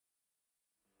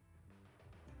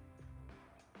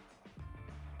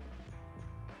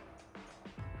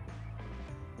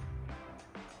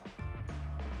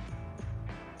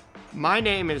My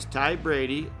name is Ty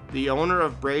Brady, the owner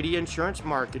of Brady Insurance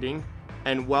Marketing,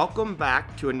 and welcome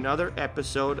back to another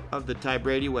episode of the Ty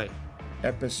Brady Way,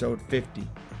 episode 50.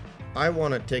 I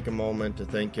want to take a moment to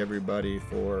thank everybody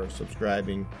for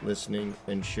subscribing, listening,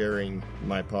 and sharing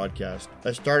my podcast.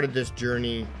 I started this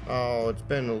journey, it's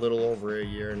been a little over a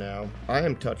year now. I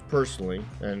am touched personally,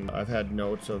 and I've had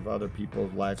notes of other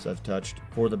people's lives I've touched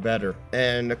for the better.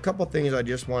 And a couple things I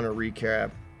just want to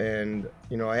recap. And,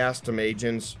 I asked some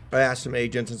agents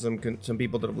and some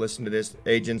people that have listened to this,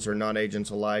 agents or non-agents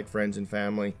alike, friends and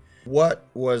family, what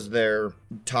was their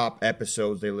top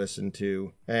episodes they listened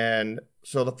to. And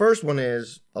so the first one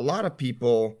is, a lot of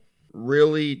people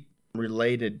really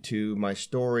related to my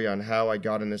story on how I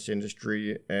got in this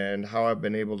industry and how I've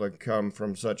been able to come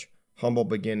from such humble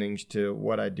beginnings to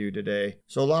what I do today.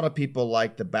 So a lot of people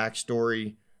like the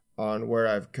backstory on where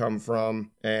I've come from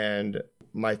and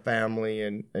my family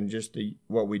and just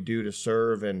what we do to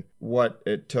serve and what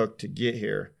it took to get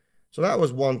here. So that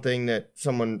was one thing that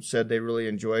someone said they really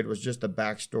enjoyed, was just the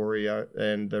backstory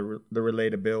and the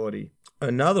relatability.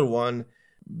 Another one,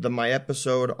 my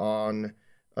episode on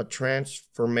a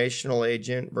transformational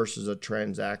agent versus a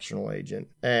transactional agent.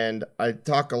 And I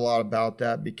talk a lot about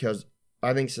that because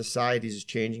I think society is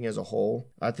changing as a whole.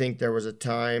 I think there was a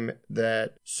time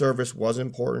that service was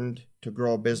important to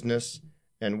grow a business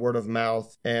and word of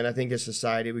mouth. And I think as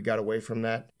society, we got away from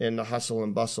that in the hustle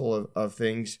and bustle of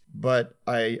things. But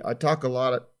I talk a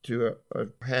lot to a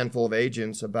handful of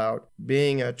agents about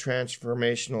being a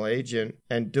transformational agent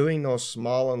and doing those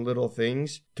small and little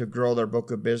things to grow their book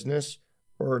of business,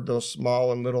 or those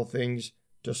small and little things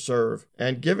to serve.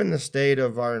 And given the state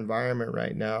of our environment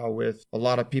right now, with a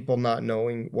lot of people not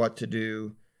knowing what to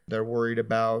do, they're worried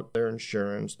about their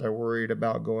insurance, they're worried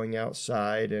about going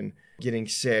outside and getting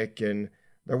sick, and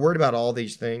they're worried about all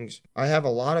these things. I have a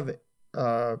lot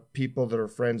of people that are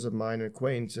friends of mine and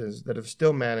acquaintances that have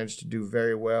still managed to do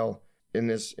very well in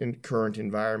this current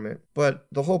environment. But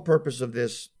the whole purpose of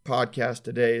this podcast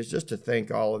today is just to thank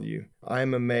all of you.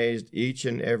 I'm amazed each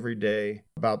and every day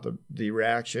about the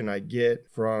reaction I get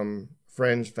from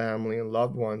friends, family, and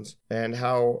loved ones, and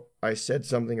how I said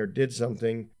something or did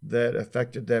something that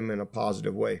affected them in a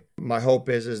positive way. My hope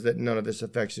is that none of this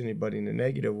affects anybody in a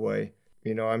negative way.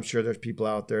 I'm sure there's people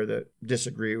out there that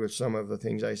disagree with some of the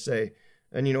things I say.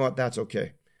 And you know what? That's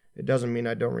okay. It doesn't mean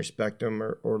I don't respect them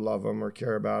or love them or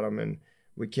care about them. And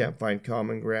we can't find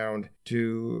common ground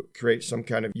to create some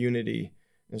kind of unity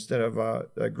instead of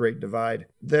a great divide.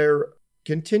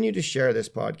 Continue to share this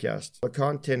podcast. The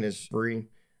content is free.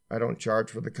 I don't charge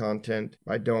for the content.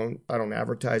 I don't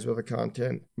advertise with the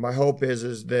content. My hope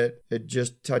is that it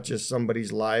just touches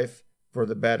somebody's life for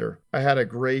the better. I had a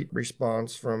great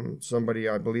response from somebody,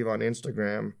 I believe, on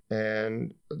Instagram,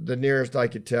 and the nearest I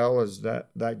could tell is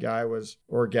that guy was,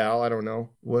 or gal, I don't know,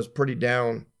 was pretty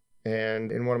down.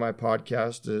 And in one of my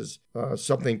podcasts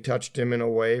something touched him in a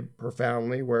way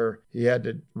profoundly where he had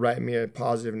to write me a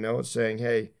positive note saying,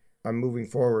 hey, I'm moving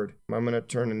forward. I'm going to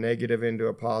turn a negative into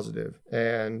a positive.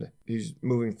 And he's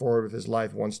moving forward with his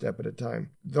life one step at a time.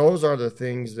 Those are the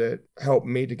things that help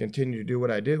me to continue to do what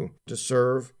I do, to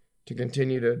serve, to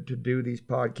continue to do these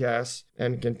podcasts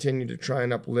and continue to try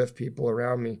and uplift people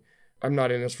around me. I'm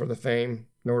not in this for the fame,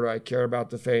 nor do I care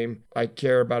about the fame. I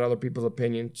care about other people's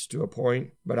opinions to a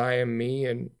point, but I am me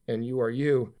and you are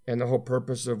you. And the whole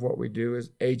purpose of what we do is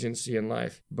agency in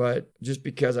life. But just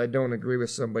because I don't agree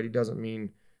with somebody doesn't mean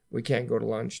we can't go to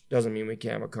lunch, doesn't mean we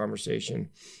can't have a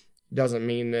conversation, doesn't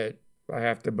mean that I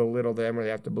have to belittle them or they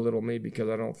have to belittle me because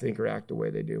I don't think or act the way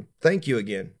they do. Thank you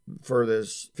again for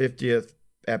this 50th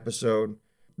episode.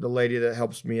 The lady that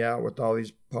helps me out with all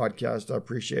these podcasts, I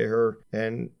appreciate her,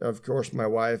 and of course my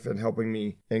wife, and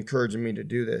encouraging me to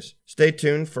do this. Stay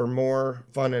tuned for more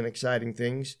fun and exciting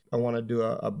things. I want to do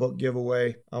a book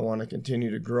giveaway. I want to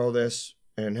continue to grow this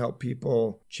and help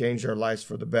people change their lives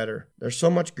for the better. There's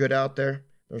so much good out there.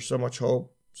 There's so much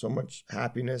hope, so much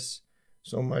happiness,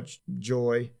 so much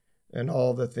joy, and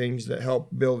all the things that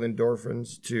help build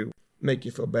endorphins to make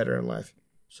you feel better in life.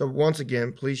 So once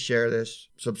again, please share this,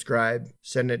 subscribe,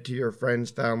 send it to your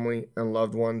friends, family, and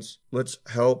loved ones. Let's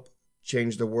help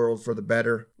change the world for the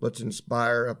better. Let's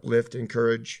inspire, uplift,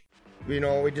 encourage. We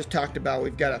just talked about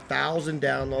we've got 1,000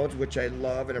 downloads, which I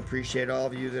love and appreciate all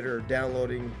of you that are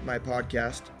downloading my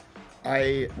podcast.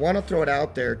 I want to throw it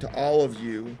out there to all of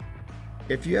you.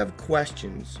 If you have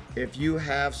questions, if you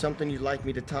have something you'd like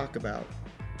me to talk about,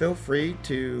 feel free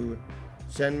to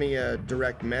send me a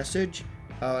direct message.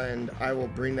 And I will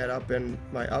bring that up in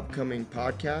my upcoming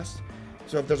podcast.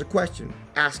 So if there's a question,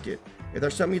 ask it. If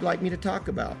there's something you'd like me to talk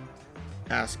about,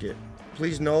 ask it.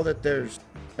 Please know that there's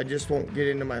I just won't get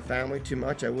into my family too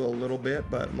much. I will a little bit,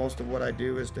 but most of what I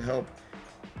do is to help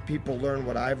people learn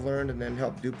what I've learned and then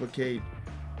help duplicate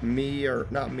me, or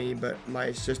not me, but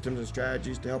my systems and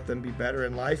strategies to help them be better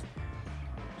in life.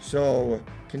 So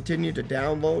continue to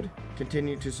download,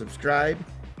 continue to subscribe,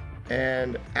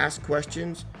 and ask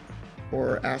questions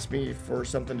or ask me for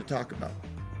something to talk about.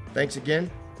 Thanks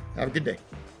again. Have a good day.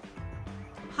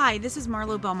 Hi, this is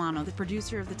Marlo Belmano, the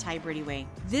producer of The Ty Brady Way.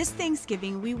 This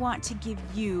Thanksgiving, we want to give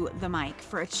you the mic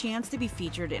for a chance to be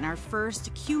featured in our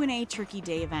first Q&A Turkey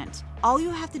Day event. All you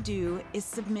have to do is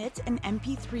submit an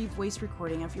MP3 voice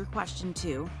recording of your question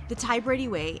to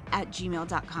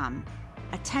thetybradyway@gmail.com.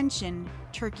 Attention,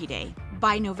 Turkey Day,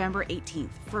 by November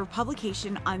 18th for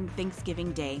publication on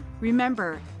Thanksgiving Day.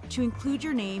 Remember to include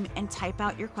your name and type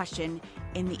out your question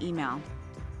in the email.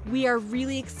 We are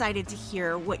really excited to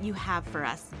hear what you have for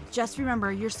us. Just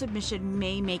remember, your submission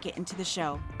may make it into the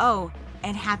show. Oh,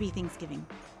 and happy Thanksgiving.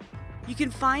 You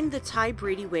can find The Ty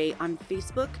Brady Way on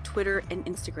Facebook, Twitter, and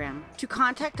Instagram. To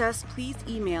contact us, please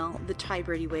email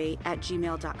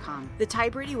thetybradyway@gmail.com. The Ty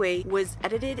Brady Way was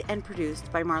edited and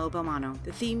produced by Marlo Belmano.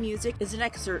 The theme music is an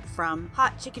excerpt from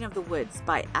Hot Chicken of the Woods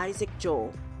by Isaac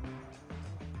Joel.